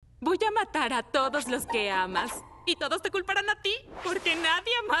Voy a matar a todos los que amas. Y todos te culparán a ti, porque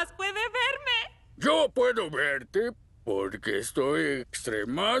nadie más puede verme. Yo puedo verte porque estoy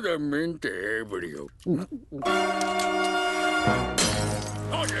extremadamente ebrio. Oye,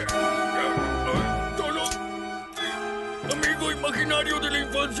 solo amigo imaginario de la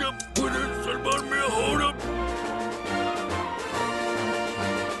infancia, ¿puedes salvarme ahora?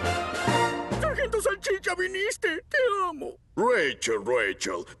 ¡Sargento Salchicha, viniste! ¡Te amo!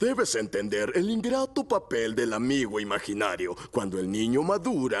 Rachel, debes entender el ingrato papel del amigo imaginario. Cuando el niño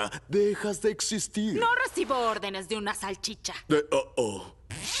madura, dejas de existir. No recibo órdenes de una salchicha.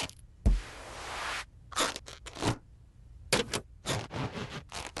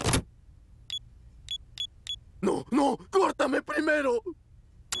 No, córtame primero.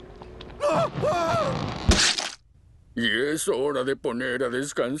 Y es hora de poner a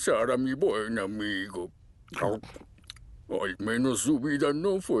descansar a mi buen amigo. Al menos su vida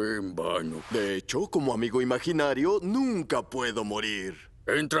no fue en vano. De hecho, como amigo imaginario, nunca puedo morir.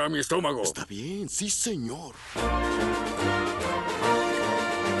 Entra a mi estómago. Está bien, sí, señor.